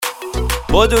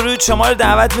با درود شما رو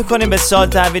دعوت میکنیم به سال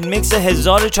تحویل میکس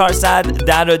 1400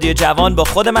 در رادیو جوان با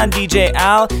خود من دیجی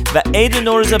ال و عید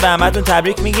نوروز رو به همتون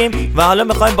تبریک میگیم و حالا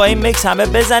میخوایم با این میکس همه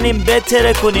بزنیم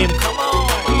بتره کنیم.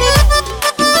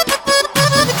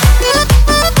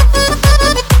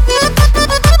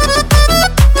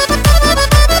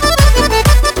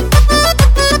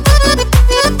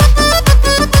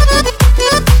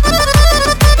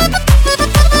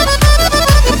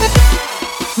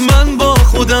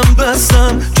 خودم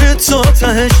بستم که تا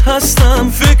تهش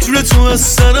هستم، فکر تو از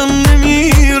سرم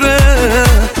نمیره،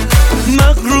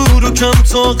 مغرور و کم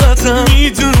طاقتم،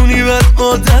 میدونی بد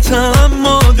عادتم،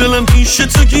 اما دلم پیش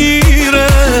تو گیره،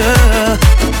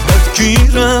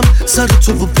 بدگیرم سر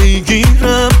تو و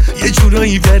بگیرم، یه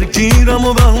جورایی درگیرم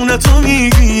و بهونه تو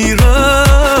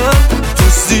میگیرم،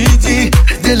 دیدی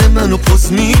دل منو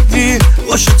پوز میدی،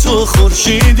 باشه تو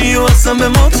خورشیدی و اصلا به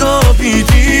ما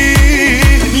تابیدی،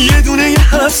 یه دونه یه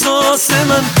حساس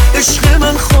من، عشق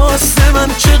من، خواست من،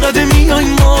 چقدر میای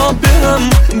ما برم،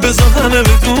 بذار همه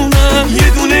بدونم، یه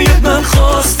دونه یه من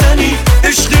خواستنی،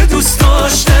 عشق دوست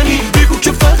داشتنی، بگو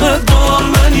که فقط با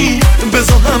منی،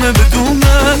 بذار همه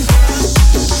بدونم.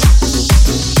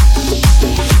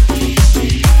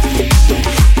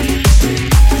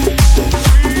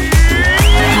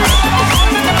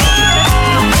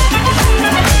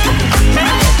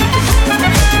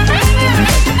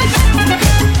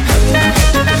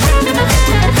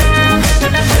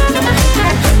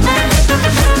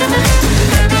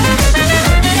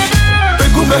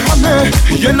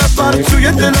 یه نفر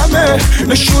توی دلمه،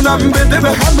 نشونم بده به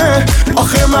همه،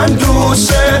 آخه من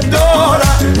دوست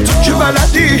دارم، تو که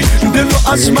بلدی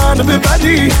دلو از من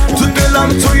ببری، تو دلم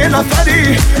تو یه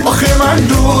نفری، آخه من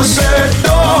دوست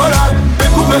دارم،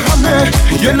 بگو به همه،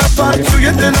 یه نفر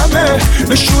توی دلمه،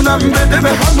 نشونم بده به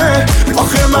همه،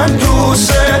 آخه من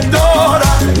دوست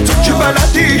دارم، تو که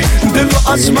بلدی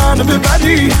دلو از من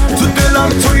ببری، تو دلم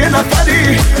تو یه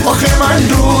نفری، آخه من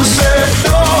دوست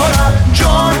دارم،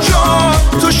 جان جان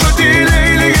تو شدی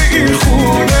لیلی این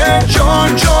خونه،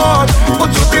 جان جان با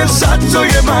تو دل صد تای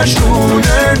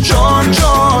مجنونه، جان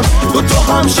جان با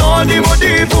تو همزادیم و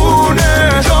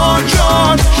دیوونه، جان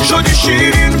جان شدی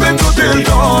شیرین به تو دل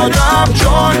دادم،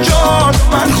 جان جان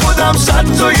من خودم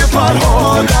صد تای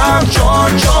فرهادم،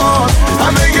 جان جان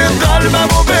همه ی قلبم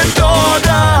رو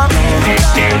بدادم.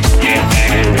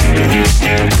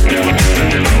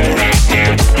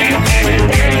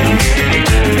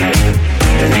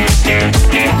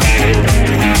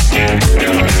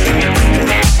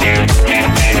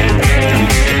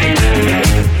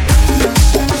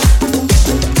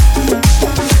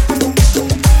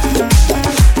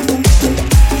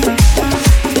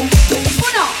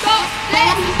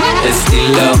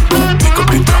 Estilo, mi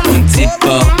copito, un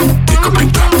tipo, mi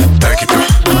copito, taquito,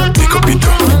 mi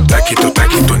copito, taquito,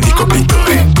 taquito, mi copito,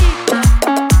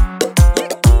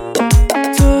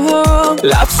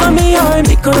 لفظا میای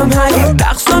میکنم هی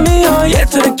رقصا میای یه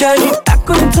طور گلی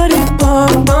نکن اینطوری با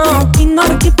ما، اینا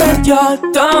رو که بد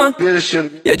یادان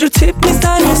یه جور تیپ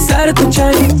میزنی سر تو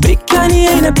چنی بیکنی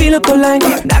این بیل بلنگی،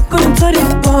 نکن اینطوری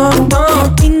با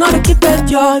ما، اینا رو که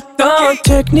بد یادان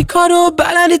تکنیکا رو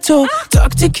بلدی تو،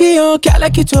 تاکتیکی و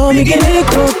کلکی تو، میگی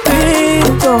نیکو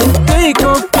پیتو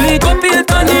نیکو پیتو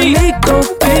پیتونی نیکو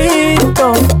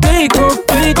پیتو نیکو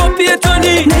پیتو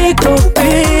پیتونی نیکو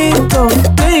پیتو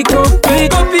نیکو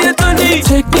پیتو پیتونی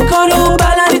تکنیکا رو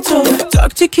بلدی تو،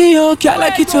 تاکتیکی و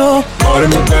کلکی تو، آره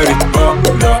میبری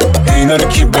بالا اینا رو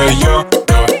کی بیان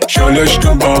داد، شالش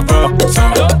کن بابا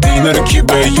اینا رو کی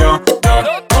بیان داد،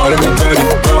 آره میبری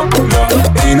بالا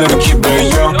اینا رو کی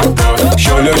بیان داد،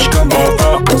 شالش کن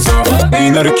بابا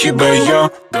اینا رو کی بیان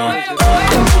داد.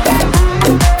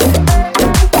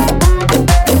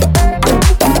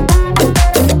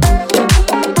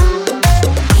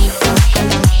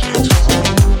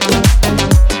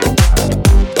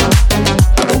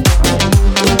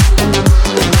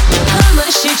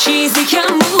 چیزی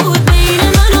کم بود بین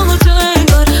من و تو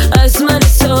انگار، از من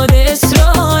ساده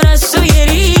اصرار از تو یه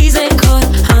ریز انکار،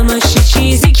 همش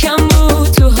چیزی کم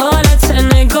بود تو حالت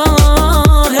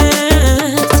نگاهت،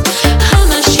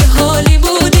 همش یه حالی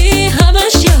بودی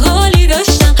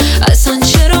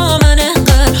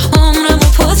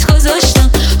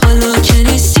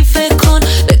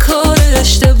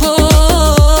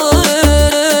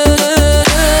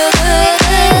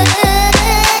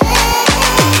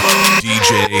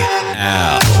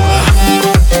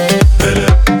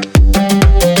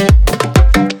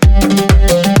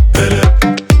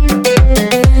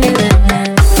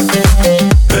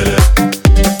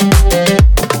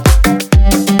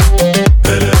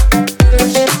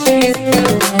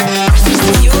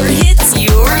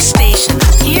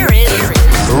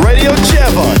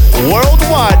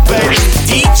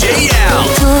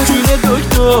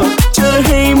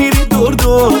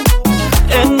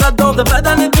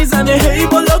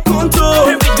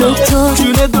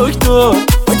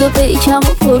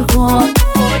کن.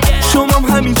 شمام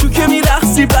همین تو که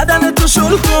میرقصی بدن تو شل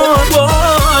کن.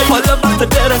 حالا وقت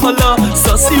بره، حالا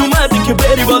ساسی اومدی که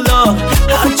بری بالا.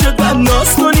 هر چقدر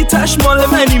ناز کنی تشمال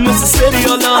منی مثل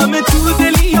سریالا. همه تو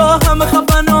دلی یا همه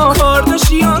خفنا،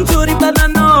 کارداشیان طوری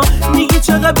بدنا. میگی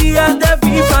چقدر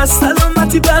بیادبی پس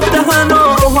سلامتی بر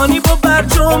دهنا. روحانی با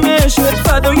برجامش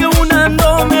فدای اون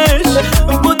اندامش.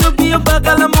 بدو بیا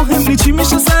بقلم مهم چی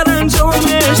میشه سر انجامش.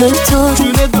 دکتر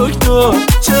جون دکتر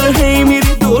چرا هی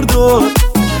میری دور دور؟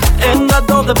 انقدر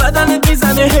داغ بدنت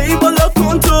میزنه هی بالا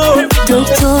کن تو.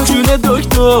 دکتر جون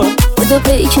دکتر بودو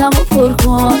پیکم و پر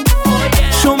کن.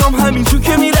 شمام همین تو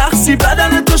که میرقصی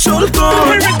بدن تو شل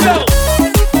کن.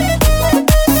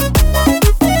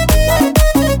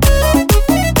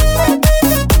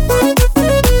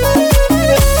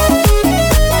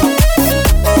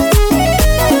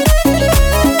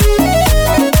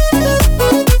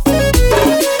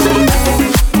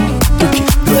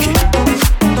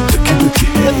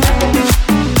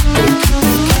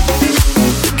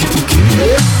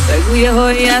 یه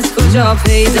هایی از کجا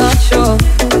پیدا شد؟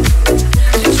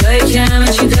 چشایی که همه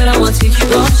چی دراماتیک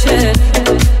باشه.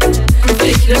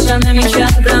 فکرشم نمی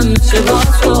کردم میشه با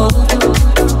تو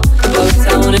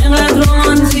باید اینقدر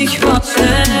رومانتیک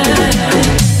باشه.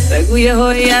 بگو یه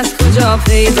هایی از کجا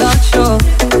پیدا شد؟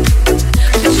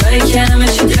 چشایی که همه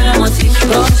چی دراماتیک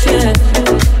باشه.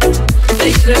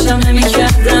 فکرشم نمی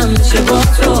کردم میشه با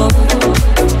تو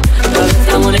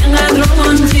باید اینقدر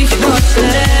رومانتیک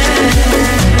باشه.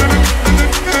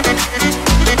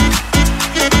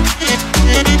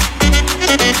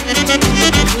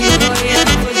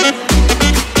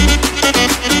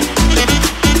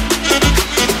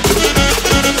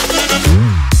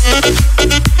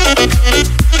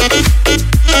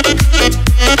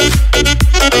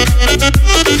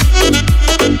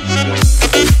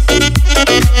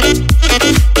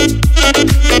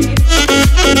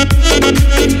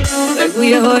 بگو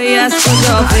یه هایی از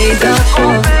کجا پیدا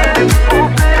شد؟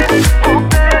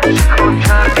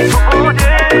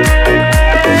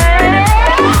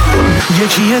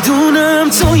 یکی یه دونم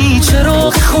تویی،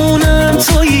 چراغ خونم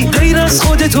تویی، غیر از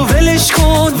خودتو ولش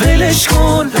کن ولش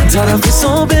کن. طرف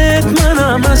ثابت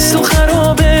منم، از تو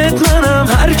خرابت منم.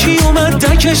 هر کی اومد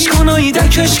دکش کن آی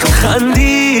دکش کن.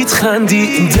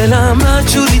 خندید دلم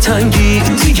مجوری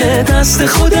تنگید دیگه دست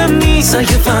خودم نیست.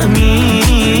 اگه فهمی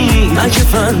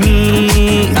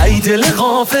ای دل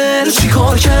غافل چی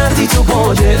کار کردی تو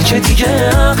با دل که دیگه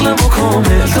عقلمو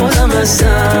کامل دادم از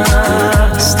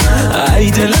دست.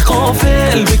 ای دل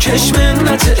غافل بکش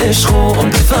منت عشقو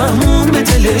بفهمون به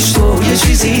دلش تو یه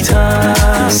چیزی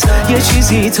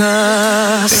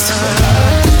تست.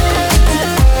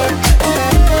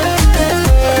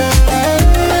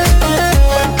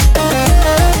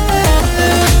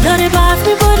 داره برف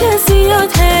میباره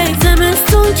زیاد هی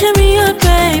زمستون که میاد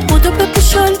بی. بودو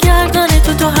بپوشال گردنه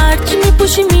تو هر کی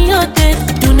میپوشی میاد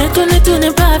بید. دونه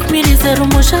برف میریزه رو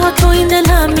مشه ها تو این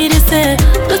دلم میریزه.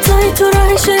 دوتایی تو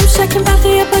راه شکم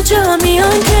بقیه با جا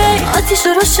میان که آتیش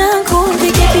رو روشن کن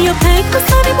دیگه. بیا پیک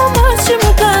بسنیم و باز شیم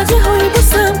و بعدی هایی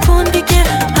بوسم کن دیگه.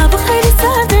 هوا خیلی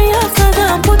سرده یخ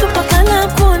زدم بودو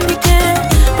بغلم کن دیگه.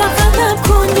 بغلم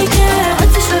کن دیگه.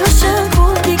 آتیش رو روشن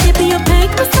کن دیگه. بیا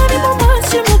پیک بسنیم و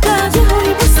باز شیم و بعدی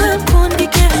هایی بوسم کن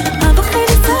دیگه. هوا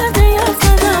خیلی سرده یخ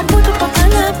زدم بودو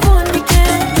بغلم کن دیگه.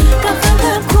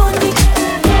 بغلم کن دیگه.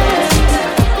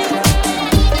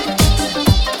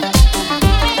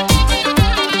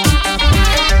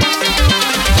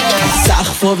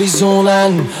 سقفا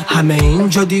ویزونن همه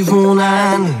اینجا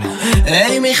دیوونن.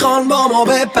 ای میخوان با ما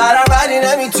بپرن ولی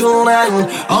نمیتونن.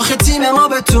 آخه تیم ما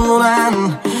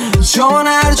بتونن چون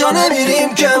هر جا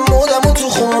نمیریم که مودمون تو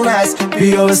خونه است.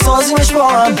 بیا بسازیمش با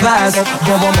هم پس.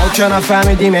 بابا ما که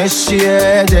نفهمیدیمش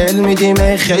چیه. دل میدیم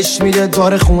ای خش میده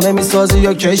داره خونه میسازی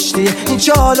یا کشتی. این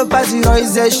چه حال و پذیرایی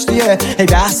زشتیه. ای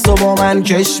بحث و با من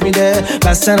کش میده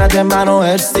بس نده منو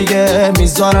ارس دیگه.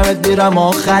 میذارمت میرم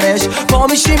آخرش با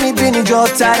میشی میبینی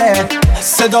جاتره.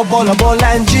 صدا بالا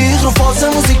بلنجیغ رو فاز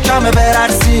موزیک کمه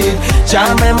بررسید.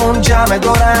 جمعمون جمع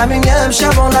داره همین یه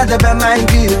امشب و نده به من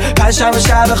گیر. پنجشنبه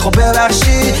شب خب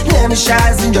ببخشید نمیشه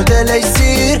از اینجا دلی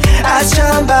سیر. از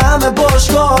شنبه همه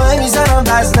باشگاه میزنم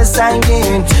وزن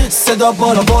سنگین. صدا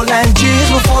بالا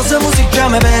بلنجیغ رو فاز موزیک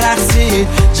کمه بررسید.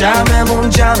 جمعمون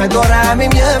جمع داره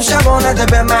همین یه امشب و نده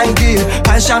به من گیر.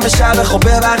 پنجشنبه شب خب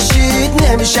ببخشید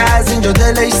نمیشه از اینجا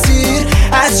دلی سیر.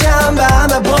 از شنبه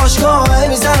همه باشگاه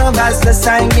میزنم وزن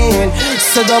سنگین.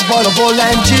 صدا بالا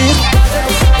بلنجیغ.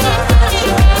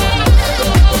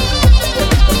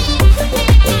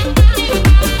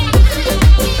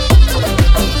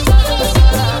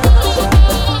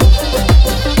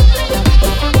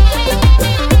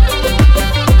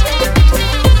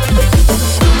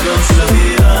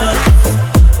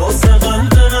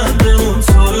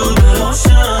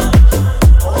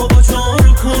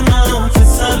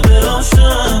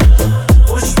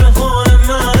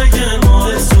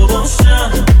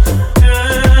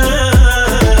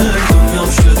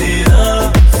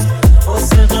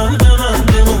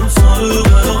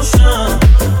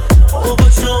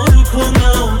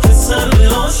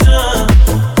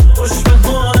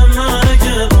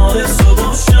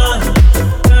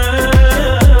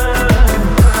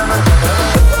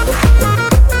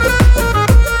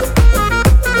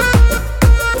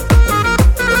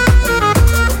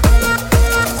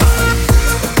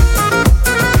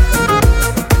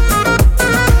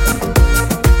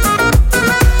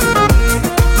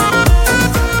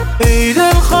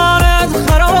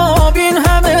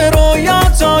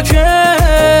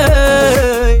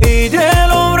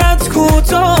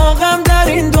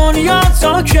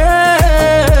 اوکی.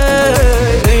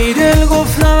 ای دل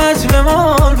گفتمت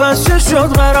بمان پس چه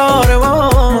شد قرار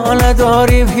ما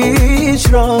نداریم هیچ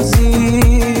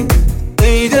رازی.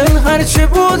 ای دل هرچه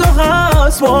بود و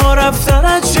هست با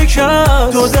رفتنت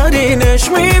شکست تو زدینش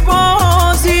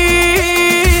میبازی.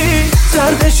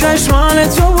 زرد چشمان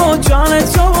تو و جان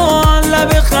تو و آن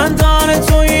لب خندان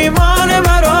تو ایمان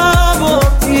مرا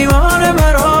بود، ایمان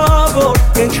مرا بود.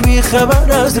 یک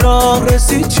بیخبر از راه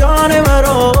رسید جان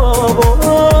مرا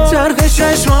بود. زرد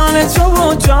چشمان تو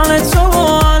و جان تو و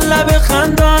آن لب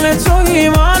خندان تو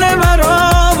ایمان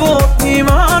مرا بود،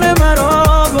 ایمان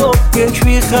مرا بود. یک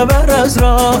بیخبر از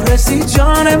راه رسید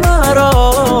جان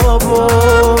مرا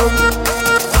بود.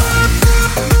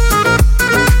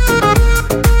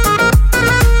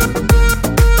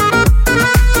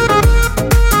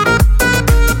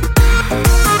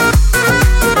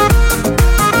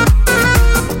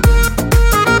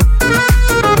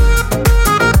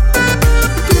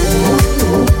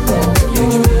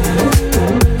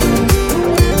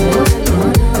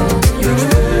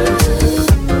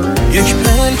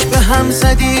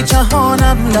 زدی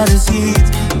جهانم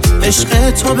لرزید،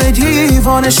 عشق تو به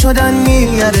دیوانه شدن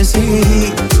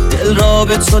میارزید. دل را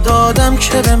به تو دادم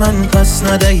که به من پس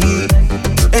ندهی،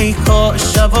 ای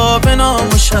کاش جواب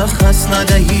نامشخص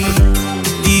ندهی.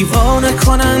 دیوانه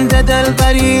کننده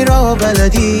دلبری را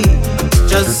بلدی،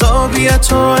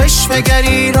 جذابیت و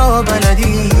عشوه‌گری را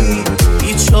بلدی.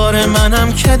 بیچاره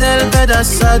منم که دل به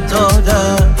دستت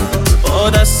دادم، با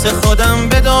دست خودم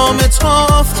به دام تو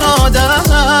افتادم.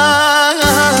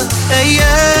 ای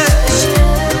عشق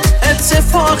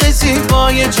اتفاق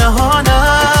زیبای جهانم،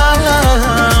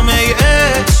 ای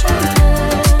عشق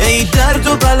ای درد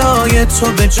و بلای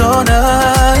تو به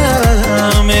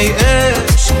جانم. ای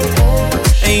عشق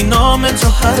ای نام تو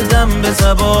هر دم به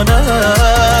زبانم.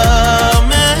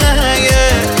 ای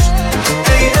عشق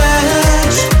ای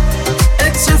عشق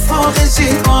اتفاق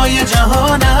زیبای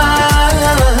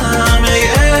جهانم. ای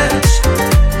عشق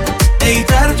ای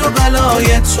درد و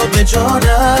بلای تو به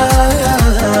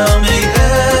جانم. ای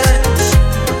عشق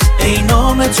ای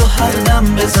نام تو هر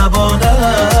دم به زبانم.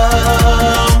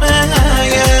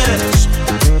 ای عشق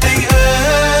ای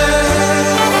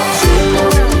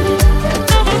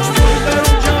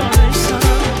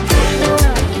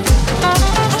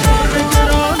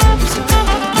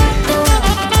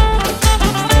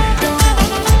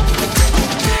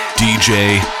DJ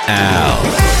Al.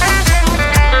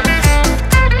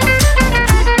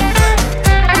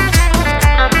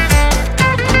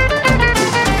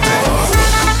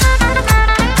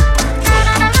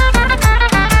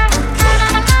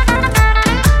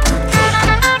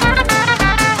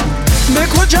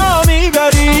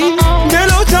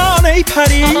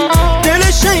 پری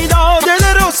دل شیدا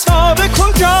دل رسوا به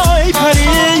کجای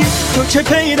پری؟ تو که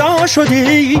پیدا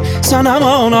شدی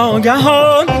صنمان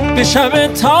آگهان به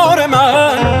شب تار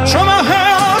من شما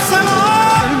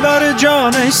آسمان. بر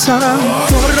جان سرم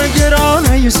در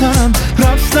گرانه سرم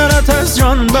رفتنت از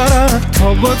جان برد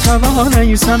تا با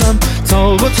توانه سنم،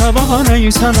 تا با توانه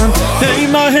سنم. ای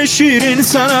ماه شیرین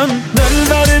سنم دل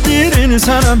بر دیرین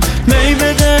سنم، می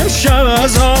بده شب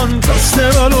از آن دست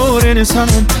بالورین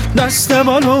سنم، دست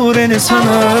بالورین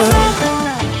سنم.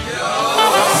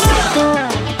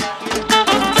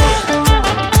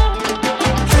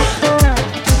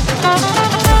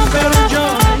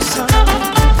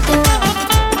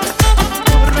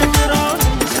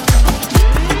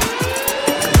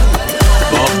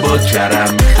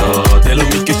 کرم میخواد دلو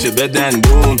میکشه به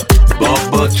دندون،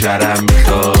 بابا کرم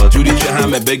میخواد جوری که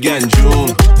همه بگن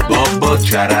جون. بابا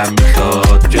کرم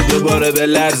میخواد که دوباره به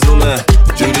لرزونه،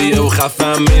 جوریه و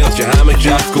خفم میاد که همه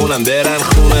کف کنن برن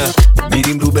خونه.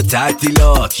 میریم رو به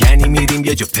تعطیلات یعنی میریم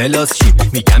یه جا پلاس شیم،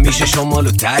 میگم میشه شمال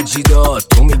و ترجیدات،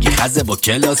 تو میگی خزه با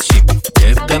کلاس شیم.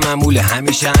 طبق معمول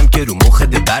همیشه هم که رو مخت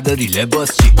برداری لباس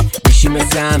چی میشی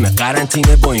مثل همه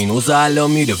قرنطینه با این اوضاع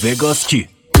الان میره وگاس کی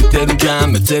ترون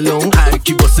جمع تلون هر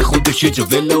کی واسه خودش یه جا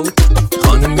ولو.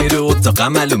 خانم میره اتاق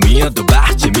عمل و میاد و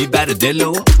بحچه میبره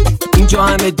دلو. اینجا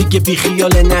همه دیگه بی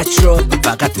خیال نچرال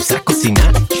فقط تو سک و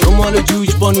سینه، شمال و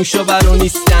جوج با نوشاورا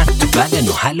نیستن تو بدن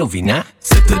و حلوی نه.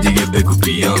 ستا دیگه بگو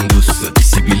بیان دوستا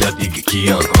دیسی بیلا دیگه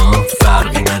کیان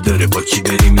فرقی نداره با چی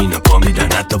بریم اینا پا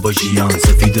میدن حتی با جیان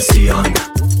سفید و سیان.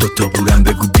 دوتا بورم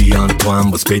بگو بیان تو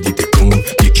هم باز بدی بکن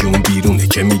یکی اون بیرونه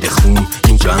که میده خون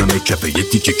اینجا همه کفه یه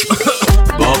دیگه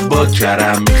بابا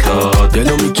کرم میخواد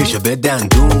دلو میکشه به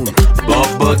دندون،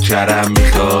 بابا کرم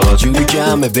میخواد جوری که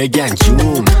همه بگن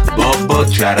جون. بابا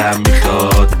کرم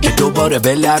میخواد که دوباره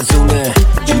به لرزونه،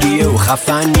 جوریه و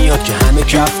خفن میاد که همه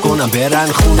کف کنم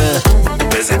برن خونه.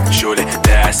 بزن شوله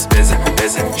دست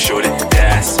بزن شوله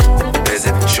دست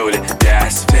بزن شله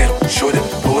دست فرم شده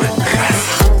بره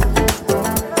خست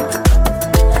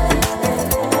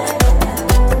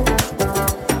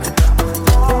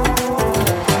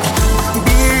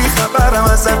بی خبرم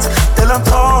ازت دلم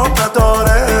تاب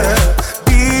نداره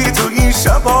بی تو این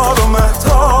شبا رو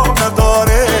مهتاب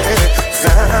نداره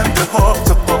خنده ها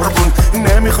تو قربون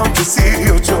نمیخوام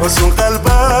کسی و جز اون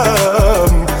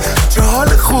قلبم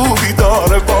جال خوبی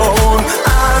داره با اون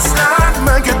اصلا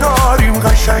مگه داریم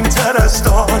قشنگ تر از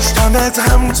داشتنت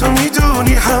هم تو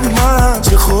میدونی هم من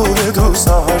چه خوبه دوست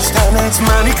داشتنت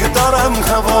منی که دارم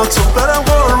هوا تو برم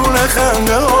قربون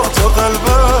خنده ها تو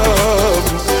قلبم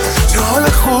جال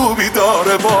خوبی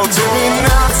داره با تو این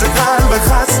نبض قلب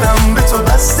خستم به تو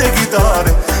بستگی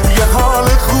داره یه حال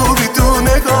خوبی تو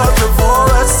نگاه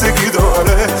وابستگی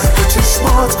داره به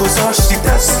چشمات گذاشتی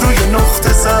دست روی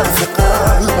نقطه ضعف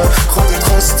قلب خودت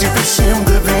خواستی بشیم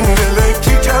ببین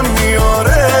دلکی کم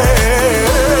میاره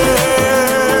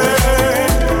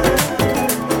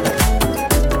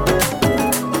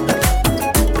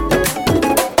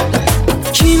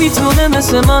کی میتونه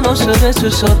مثل من عاشق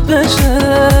چشات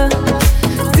بشه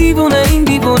دیوونه این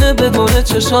دیوونه بدونه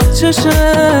چشات چشه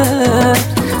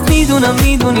میدونم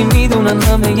میدونی میدونن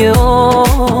همه ی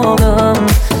عالم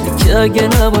که اگه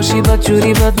نباشی بد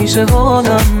جوری بد میشه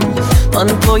حالم من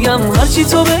پایم هرچی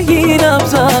تو بگی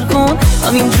نبتر کن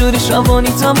همینجوری شبانی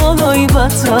تمالایی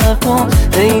بدتر کن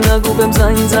ای نگو بهم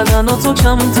زنگ زدن و تو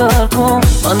کمتر کن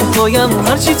من پایم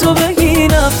هرچی تو بگی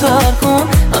نبتر کن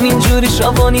همینجوری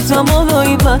شبانی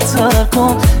تمالایی بدتر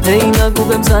کن ای نگو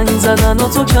بهم زنگ زدن و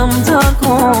تو کمتر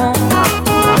کن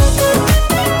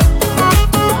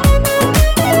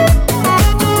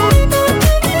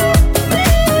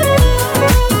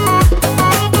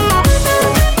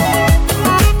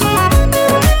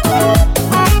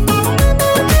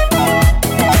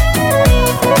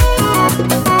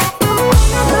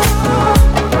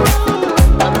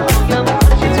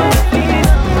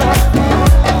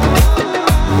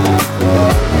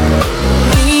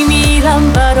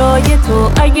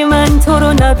اگه من تو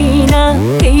رو نبینم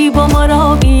ای با ما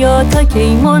را بیا تا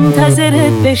کی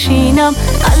منتظرت بشینم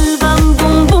قلبم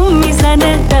بوم بوم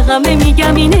میزنه به همه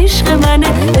میگم این عشق منه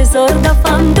هزار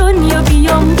دفعم دنیا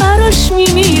بیام براش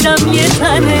میمیرم یه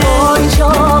تنه وای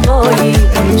چاقایی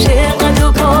چقدر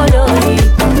و بالایی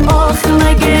آخ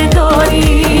مگه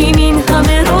داریم این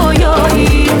همه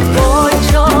رویایی وای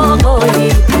چاقایی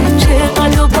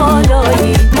چقدر و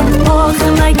بالایی آخ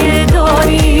مگه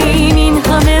داریم این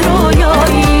همه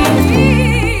رویایی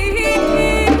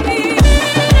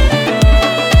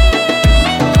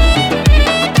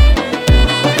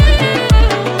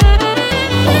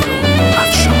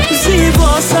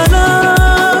زیبا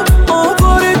سنم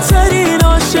آواره ترین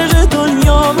عاشق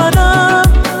دنیا منم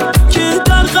که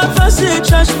در قفس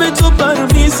چشم تو بر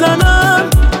میزنم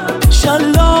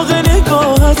شلاق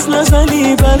نگاهت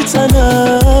نزنی بر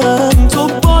تنم تو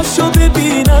باشو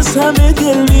ببین از همه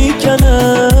دل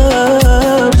میکنم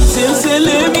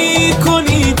زلزله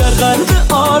میکنی در قلب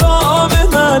آرام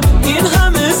من این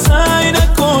همه سعی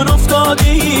نکن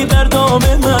افتادی در دام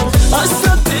من از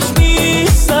سبتش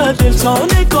نیست دل تا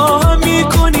نگاهم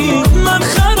میکنی من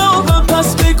خرابم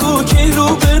پس بگو که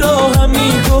رو به راهم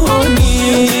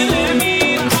میکنی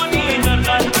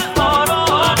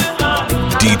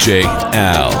DJ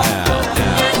Al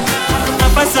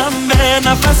نفسم به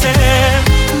نفسه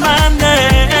من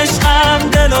عشقم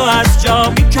دلو از جا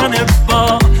میکنه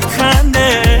با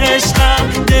خنده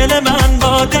عشقم دل من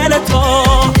با دل تو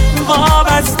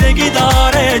وابستگی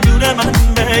داره جون من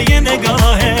به یه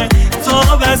نگاه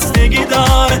تو بستگی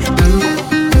داره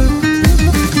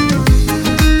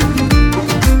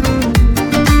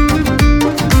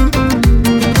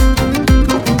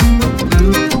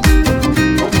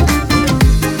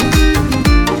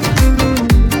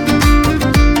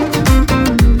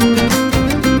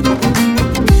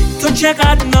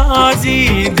چقدر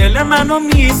نازی دل منو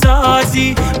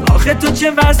میسازی آخه تو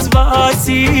چه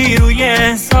وسواسی روی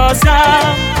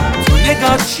احساسم تو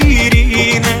نگات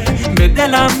شیرینه به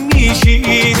دلم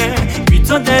میشینه بی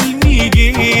تو دل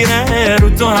میگیره رو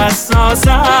تو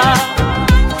حساسم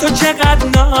تو چقدر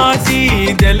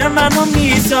نازی دل منو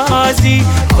میسازی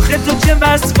آخه تو چه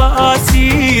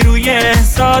وسواسی روی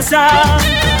احساسم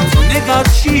تو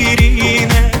نگات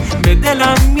شیرینه به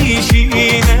دلم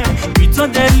میشینه بی تو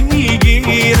دل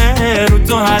میگیره رو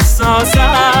تو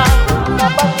حساسم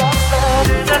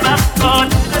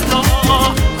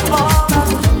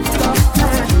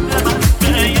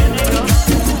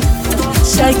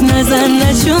شک نزن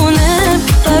نشونه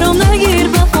برام نگیر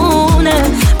بخونه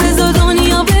بذار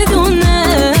دنیا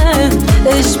بدونه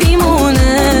عشق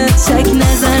بیمونه شک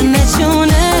نزن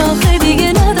نشونه آخه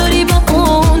دیگه نداری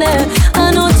بخونه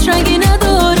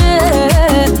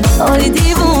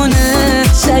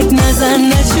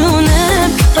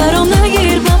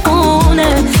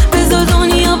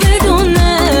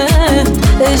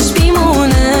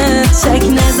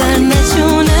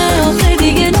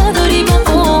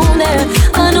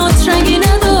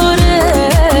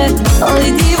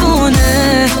آی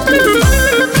دیوونه.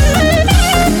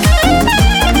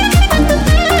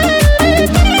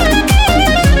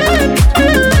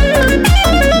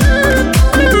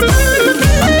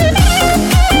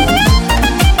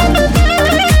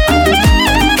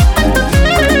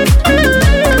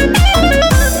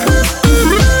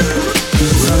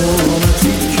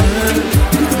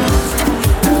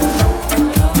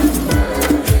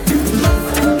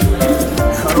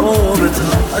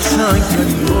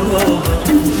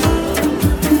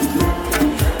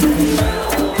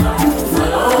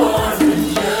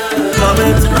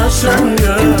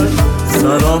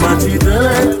 سلامتی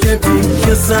دلت که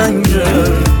تیک سنگه،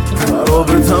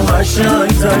 خرابتم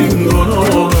قشنگترین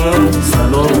گناهم،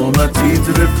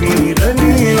 سلامتیت رفیق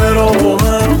نیمه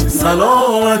راهم،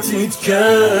 سلامتیت که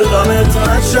غمت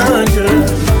قشنگه،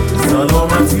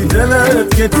 سلامتی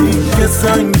دلت که تیک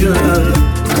سنگه،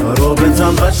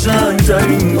 خرابتم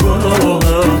قشنگترین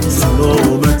گناهم،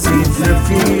 سلامتیت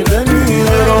رفیق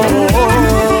نیمه راهم.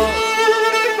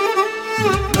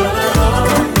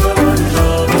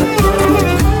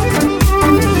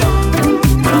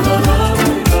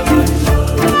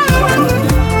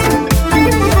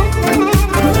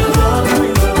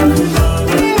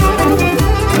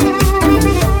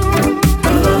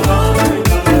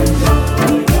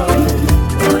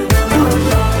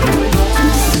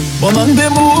 من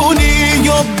بمونی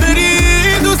یا بری،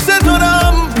 دوست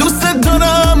دارم دوست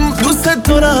دارم دوست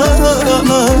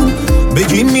دارم،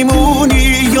 بگی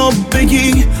میمونی یا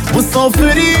بگی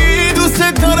مسافری، دوست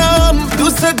دارم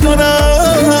دوست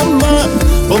دارم.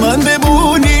 با من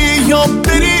بمونی یا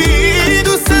بری،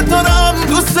 دوست دارم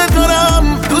دوست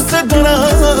دارم دوست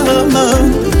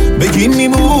دارم، بگی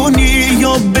میمونی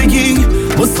یا بگی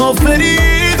مسافری،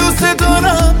 دوست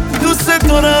دارم دوست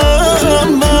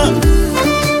دارم.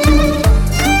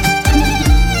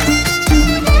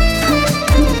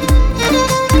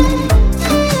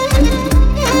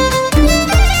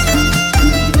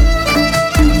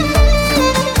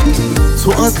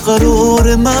 تو از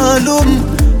قرار معلوم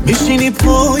میشینی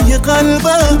پای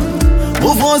قلبم،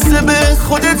 مواظب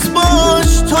خودت باش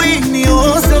توی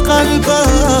نیاز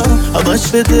قلبم، همش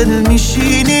به دل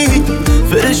میشینی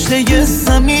فرشته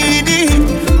زمینی،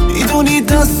 میدونی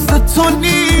دست تو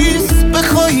نیست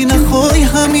بخوای نخوای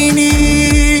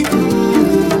همینی.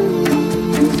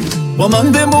 با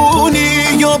من بمونی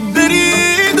یا بری،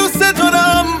 دوست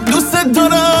دارم دوست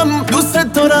دارم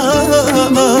دوست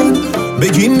دارم،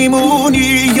 بگی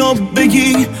میمونی یا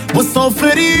بگی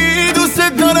مسافری، دوست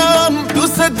دارم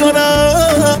دوست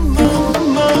دارم.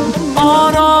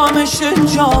 آرامش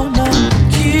جانم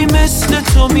کی مثل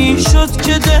تو میشد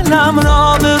که دلم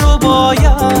را برو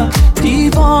باید،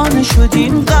 دیوانه شد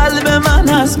این قلب من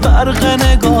از برق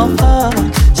نگاهت،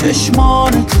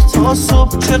 چشمان تو تا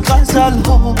صبح چه غزل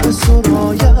ها به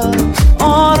سراید.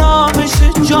 آرامش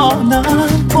جانم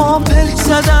با پلک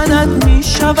زدنت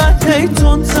میشود هی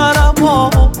تون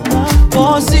طربانم،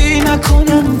 بازی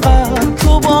نکنم قد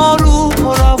تو با روح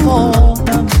و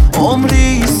روانم،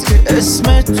 عمریست که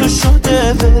اسم تو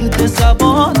شده ورد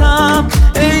زبانم،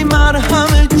 ای مرهم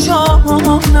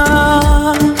جانم.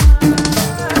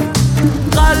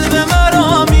 قلب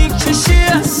مرا میکشی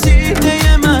از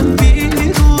سینه من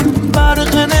بیرون،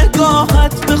 برق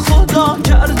نگاهت به خدا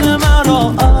کرده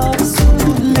مرا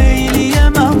افسون، لیلی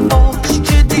من باش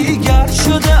که دیگر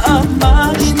شده ام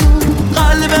مجنون.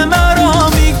 قلب مرا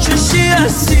میکشی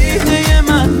از سینه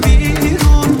من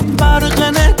بیرون، برق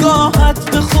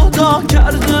نگاهت به خدا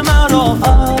کرده مرا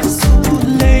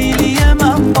افسون، لیلی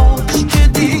من باش که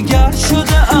دیگر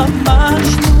شده ام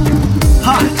مجنون.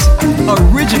 Hot,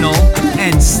 original,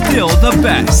 and still the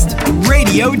best.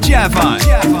 Radio Javan.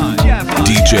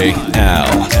 DJ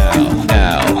Al.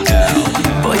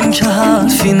 با این که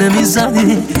حرفی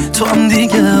نمیزنی تو هم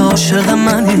دیگه عاشق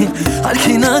منی، هر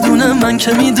کی ندونه من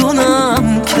که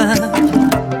میدونم که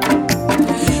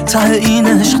ته این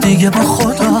عشق دیگه با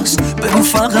خداست، بگو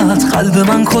فقط قلب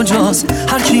من کجاست،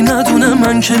 هر کی ندونه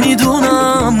من که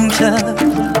میدونم که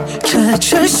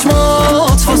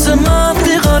چشمات واسه من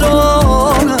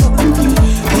بیقراره،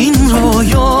 این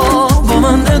رویا با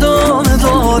من ادامه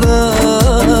داره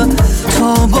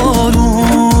تا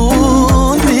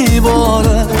بارون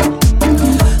میباره.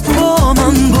 با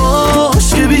من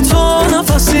باش که بی تو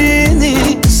نفسی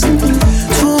نیست،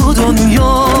 تو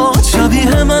دنیا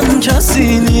شبیه من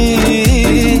کسی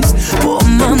نیست. با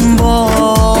من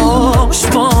باش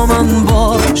با من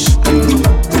باش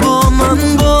با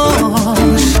من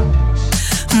باش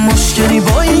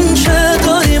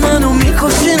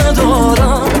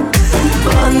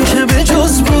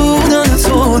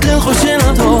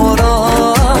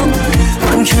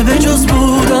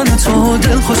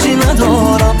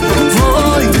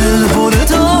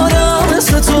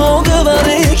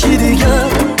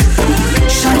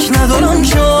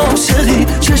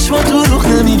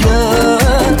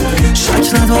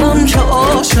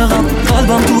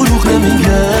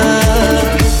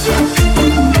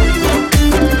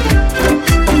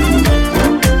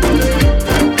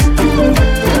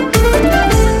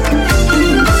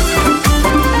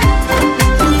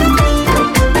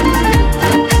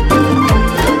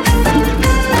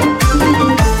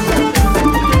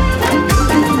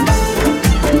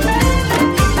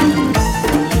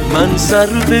سر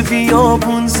به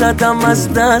بیابون زدم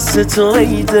از دست تو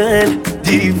ای دل،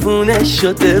 دیوونه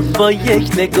شده با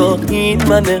یک نگاه این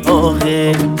من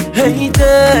عاقل. هی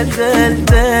دل دل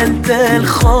دل دل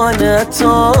خانت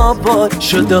آباد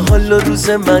شده حال و روز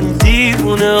من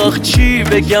دیوونه، آخ چی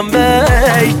بگم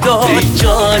بیداد. ای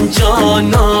جان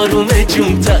جان آرومه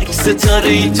جون تک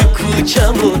ستاره تو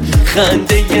کوچمون،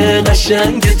 خنده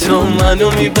قشنگ تو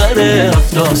منو میبره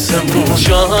هفت آسمون.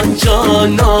 جان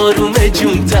جان آرومه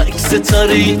جون تک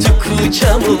ستاره تو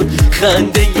کوچمون،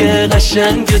 خنده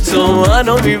قشنگ تو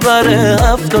منو میبره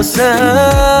هفت آسمون.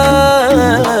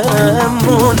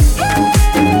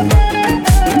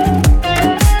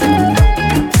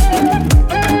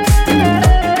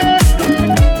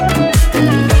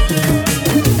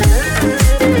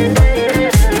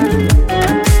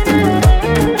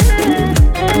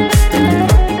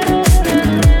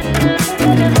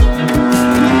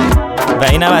 و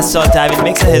اینم از سال تحویل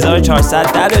میکس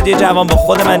 1400 در رادیو جوان با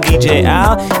خود من دیجی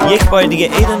ال. یک بار دیگه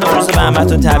عید نوروز رو به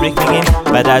همتون تبریک میگیم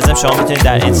و در ضمن شما میتونید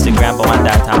در اینستاگرام با من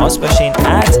در تماس باشین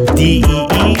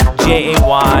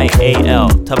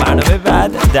 @DEEJAYAL. تا برنامه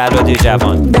بعد در رادیو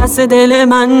جوان. دست دل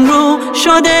من رو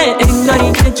شده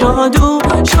انگاری که جادو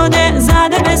شده،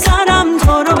 زده به سرم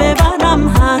تو رو ببرم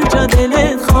هر جا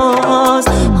دلت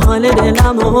خواست. حال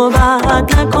دلمو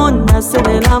بد نکن، دست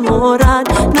دلمو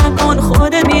رد نکن،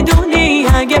 خودت میدونی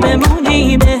اگه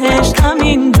بمونی بهشتم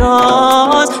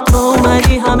اینجاست. تو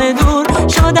اومدی همه دور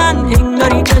شدن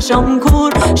انگاری چشم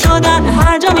کور شدن،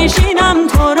 هر جا میشینم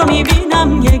تو رو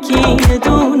میبینم یکی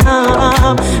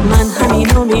دونم. من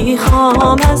همینو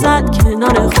میخوام ازت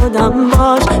کنار خودم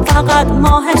باش، فقط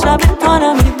ماه شب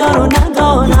تارم دارو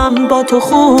ندارم با تو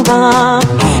خوبم.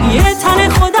 یه تن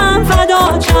خودم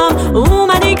فداچم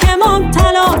اومدی که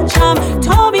مبتلاچم،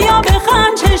 تو بیا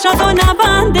بخند چشاتو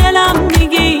نبند دلم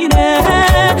میگیره،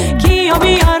 کیو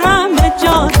بیارم به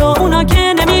جا تو اونا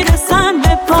که نمیرسن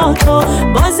به پا تو،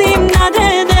 بازیم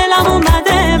نده دلم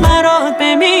اومده برات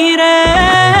بمیره.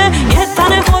 یه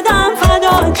تن خودم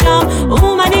فداچم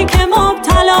اومدی که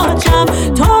مبتلاچم،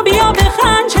 تو بیا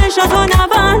بخند چشاتو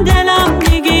نبند دلم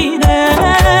میگیره،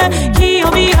 کیو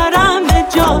بیارم به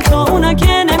جا تو اونا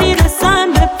که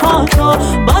نمیرسن به پا تو،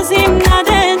 بازیم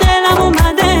نده دلم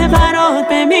اومده برات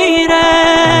بمیره.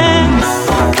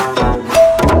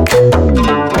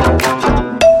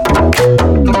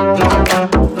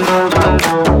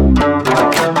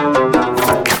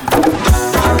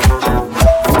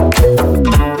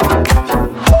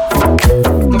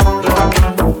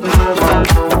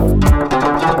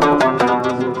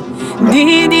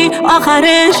 دیدی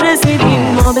آخرش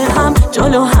رسیدیم ما به هم،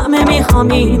 جلو همه میخوام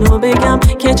اینو بگم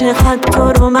که چقدر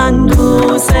تو رو من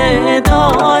دوست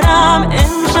دارم.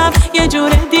 امشب یه جور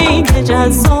دیگه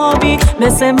جذابی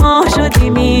مثل ما شدی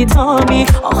میتابی،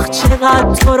 آخ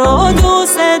چقدر تو رو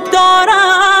دوست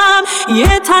دارم.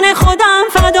 یه تن خودم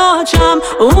فداچم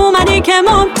اومدی که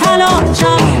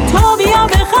مبتلاچم، تو بیا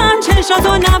بخند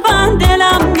چشاتو نبند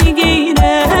دلم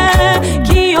میگیره،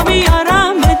 کیو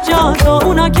بیارم به جا تو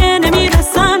اونا که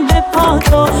نمیرسن به پا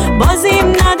تو، بازیم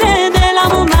نده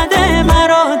دلم اومده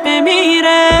برات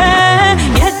بمیره.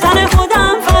 یه تن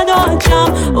خودم فداچم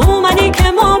اومدی که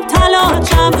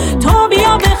مبتلاچم، تو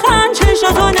بیا بخند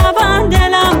چشاتو نبند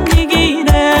دلم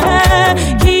میگیره،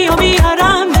 کیو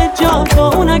بیارم به جا تو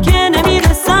اونا که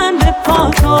نمیرسن به پا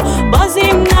تو،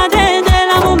 بازیم نده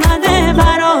دلم اومده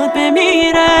برات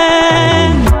بمیره.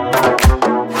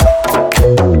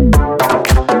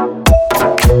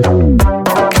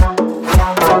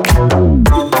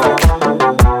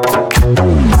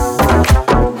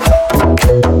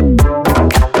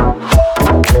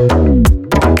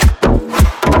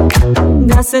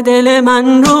 دست دل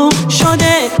من رو